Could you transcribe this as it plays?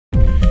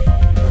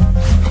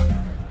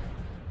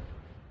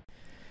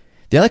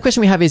The other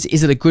question we have is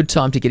it a good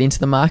time to get into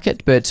the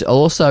market? But I'll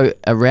also,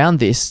 around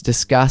this,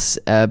 discuss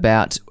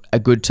about a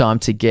good time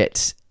to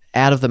get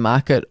out of the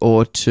market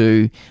or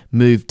to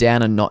move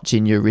down a notch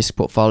in your risk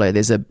portfolio.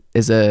 There's a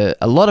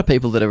lot of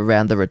people that are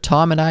around the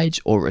retirement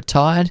age or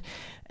retired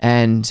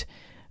and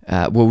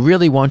were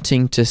really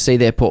wanting to see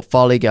their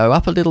portfolio go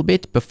up a little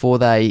bit before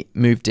they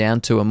move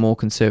down to a more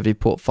conservative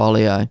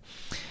portfolio.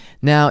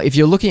 Now, if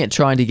you're looking at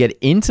trying to get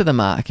into the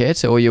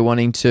market or you're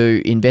wanting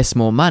to invest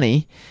more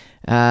money,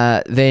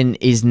 then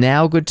is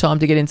now a good time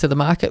to get into the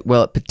market?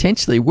 Well, it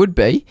potentially would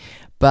be,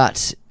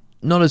 but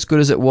not as good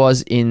as it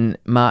was in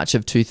March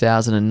of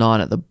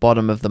 2009 at the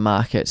bottom of the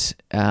market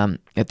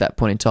at that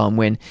point in time,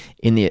 when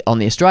on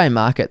the Australian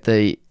market,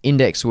 the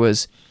index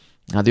was,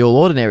 the All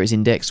Ordinaries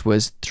index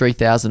was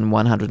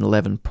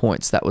 3,111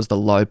 points. That was the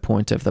low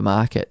point of the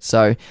market.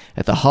 So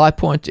at the high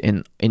point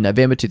in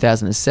November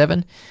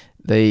 2007,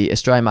 the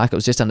Australian market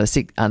was just under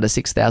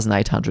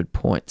 6,800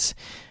 points.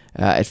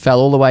 It fell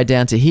all the way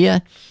down to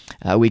here.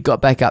 We got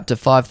back up to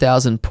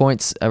 5,000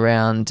 points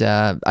around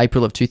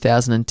April of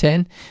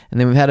 2010, and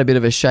then we've had a bit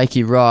of a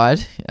shaky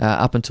ride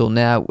up until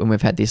now, when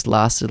we've had this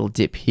last little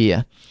dip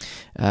here.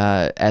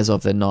 As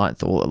of the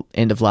 9th or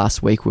end of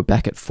last week, we're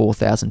back at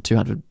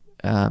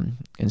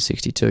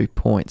 4,262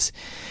 points.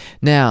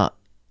 Now,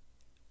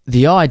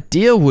 the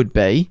ideal would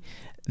be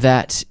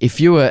that if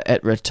you were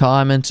at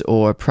retirement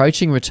or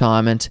approaching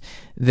retirement,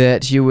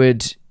 that you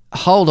would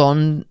hold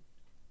on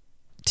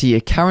to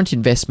your current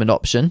investment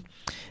option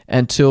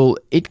until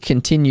it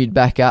continued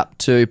back up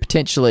to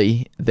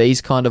potentially these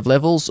kind of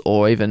levels,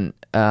 or even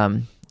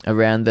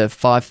around the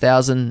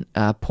 5,000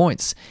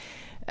 points,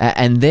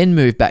 and then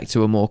move back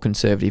to a more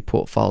conservative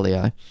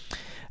portfolio.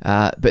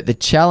 But the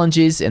challenge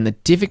is, and the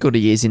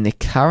difficulty is in the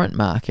current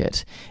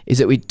market, is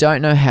that we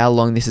don't know how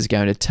long this is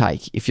going to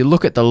take. If you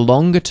look at the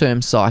longer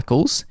term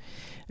cycles,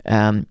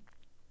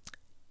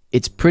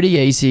 it's pretty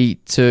easy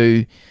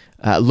to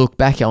look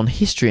back on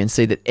history and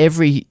see that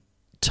every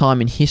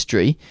time in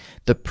history,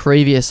 the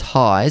previous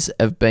highs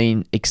have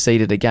been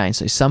exceeded again.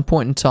 So some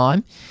point in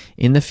time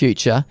in the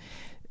future,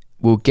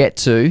 we'll get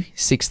to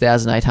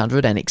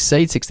 6,800 and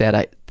exceed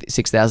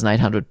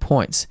 6,800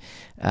 points.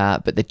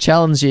 But the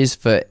challenge is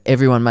for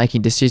everyone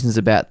making decisions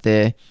about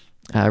their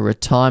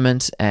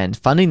retirement and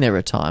funding their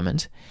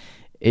retirement,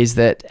 is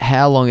that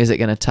how long is it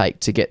going to take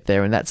to get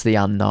there? And that's the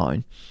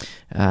unknown.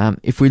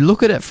 If we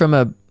look at it from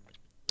a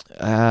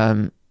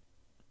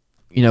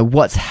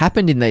what's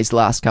happened in these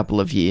last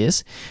couple of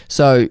years.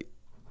 So,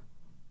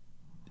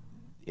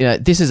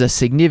 this is a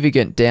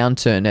significant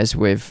downturn as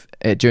we've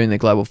during the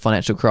global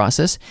financial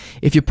crisis.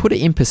 If you put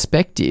it in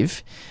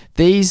perspective,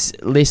 these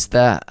list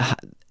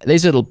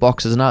these little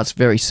boxes. I know it's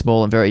very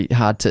small and very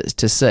hard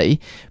to see,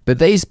 but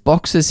these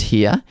boxes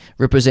here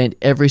represent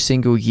every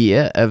single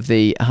year of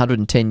the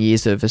 110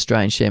 years of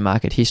Australian share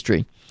market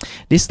history.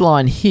 This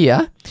line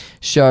here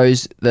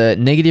shows the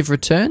negative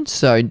return.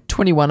 So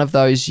 21 of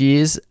those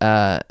years,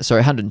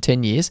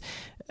 110 years,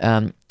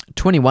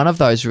 21 of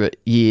those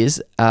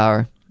years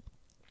are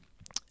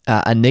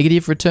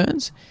negative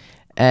returns,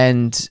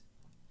 and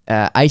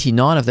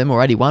 89 of them, or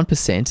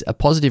 81%, are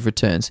positive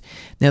returns.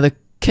 Now, the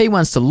key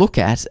ones to look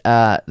at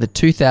are the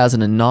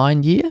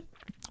 2009 year,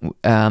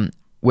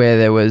 where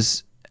there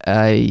was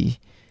on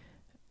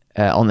the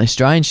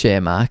Australian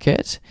share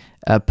market,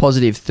 a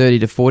positive 30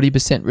 to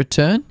 40%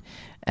 return,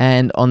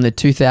 and on the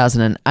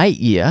 2008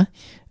 year,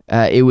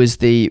 it was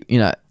the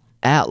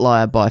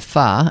outlier by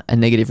far, a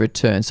negative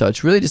return. So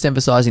it's really just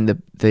emphasising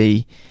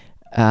the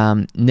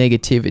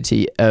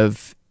negativity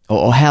of,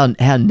 or how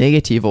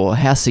negative or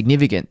how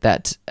significant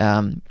that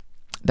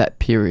that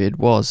period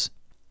was.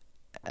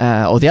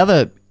 Or the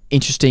other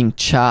interesting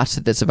chart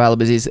that's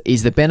available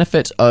is the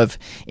benefit of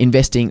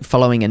investing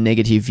following a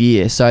negative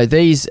year. So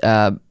these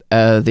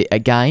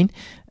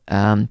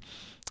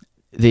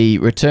the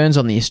returns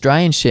on the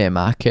Australian share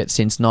market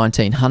since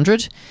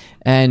 1900,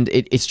 and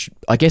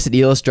I guess it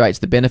illustrates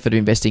the benefit of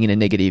investing in a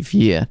negative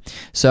year.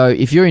 So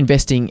if you're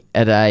investing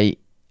during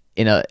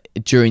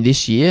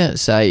this year,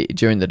 say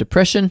during the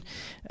Depression,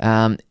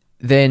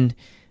 then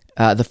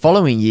the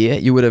following year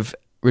you would have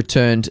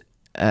returned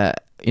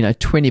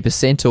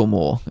 20% or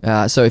more.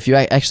 So if you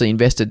actually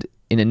invested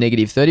in a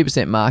negative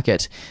 30%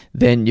 market,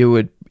 then you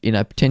would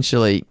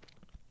potentially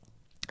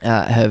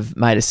have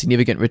made a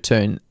significant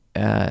return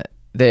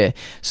there.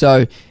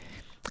 So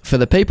for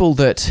the people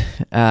that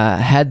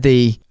had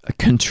the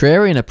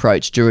contrarian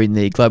approach during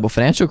the global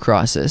financial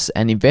crisis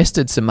and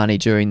invested some money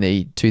during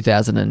the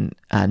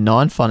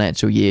 2009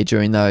 financial year,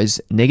 during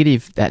that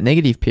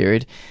negative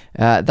period,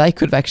 they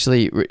could have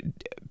actually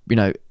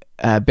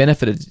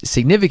benefited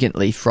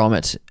significantly from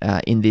it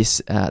in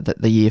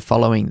the year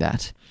following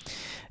that.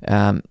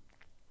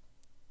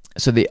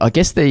 So I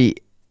guess the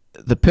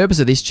purpose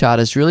of this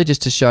chart is really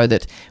just to show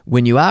that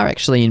when you are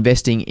actually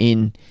investing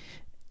in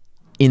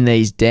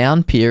these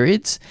down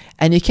periods,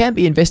 and you can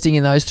be investing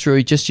in those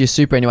through just your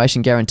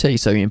superannuation guarantee,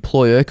 so your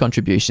employer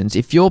contributions.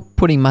 If you're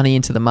putting money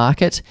into the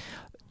market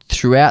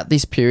throughout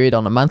this period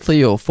on a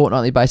monthly or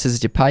fortnightly basis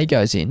as your pay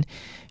goes in,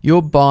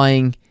 you're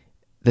buying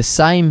the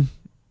same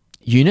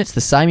units,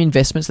 the same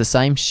investments, the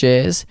same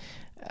shares,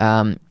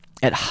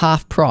 at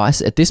half price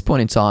at this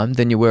point in time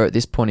than you were at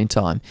this point in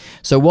time.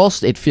 So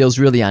whilst it feels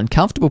really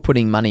uncomfortable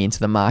putting money into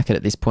the market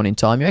at this point in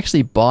time, you're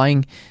actually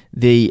buying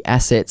the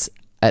assets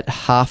at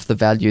half the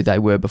value they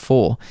were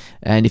before.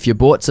 And if you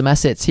bought some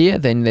assets here,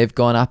 then they've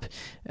gone up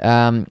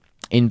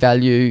in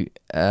value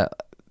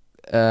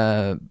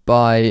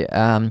by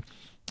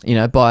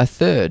a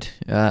third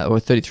or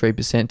a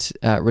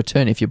 33%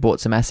 return if you bought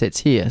some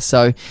assets here.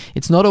 So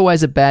it's not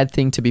always a bad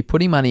thing to be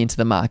putting money into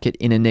the market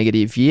in a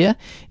negative year.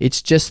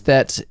 It's just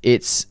that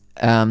it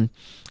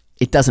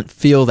doesn't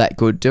feel that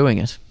good doing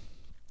it.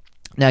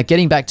 Now,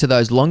 getting back to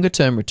those longer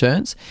term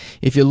returns,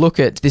 if you look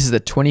at, this is the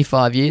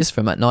 25 years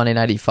from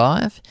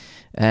 1985,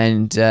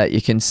 and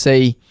you can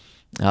see,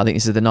 I think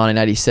this is the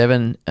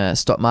 1987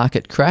 stock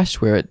market crash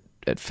where it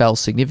fell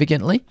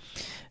significantly.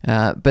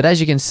 But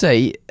as you can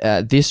see,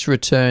 this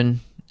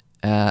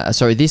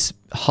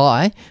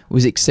high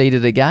was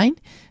exceeded again.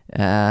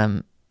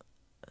 Not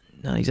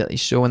exactly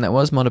sure when that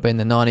was. Might have been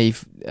the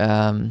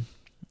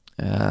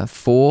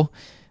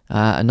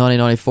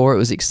 1994. It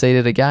was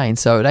exceeded again.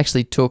 So it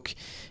actually took,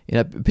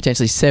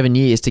 potentially 7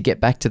 years to get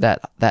back to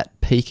that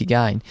peak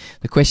again.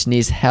 The question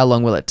is, how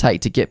long will it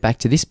take to get back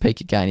to this peak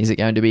again? Is it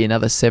going to be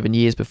another 7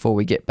 years before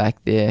we get back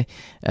there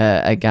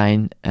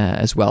again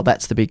as well?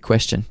 That's the big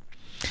question.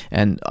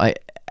 And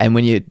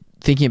when you're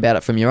thinking about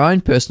it from your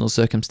own personal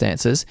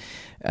circumstances,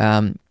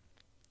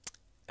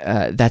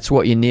 that's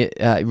what you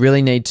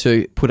really need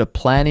to put a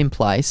plan in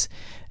place.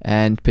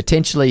 And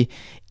potentially,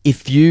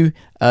 if you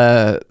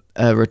are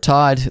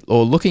retired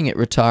or looking at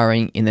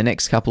retiring in the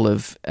next couple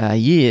of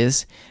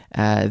years,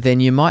 then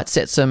you might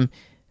set some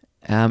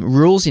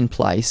rules in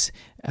place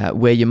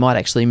where you might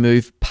actually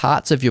move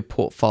parts of your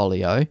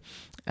portfolio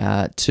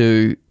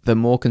to the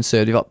more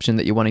conservative option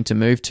that you're wanting to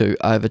move to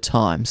over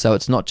time. So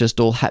it's not just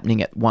all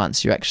happening at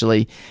once. You're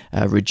actually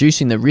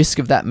reducing the risk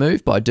of that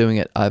move by doing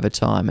it over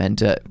time.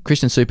 And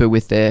Christian Super,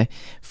 with their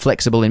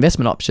flexible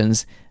investment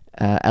options,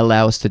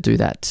 allow us to do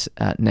that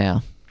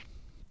now.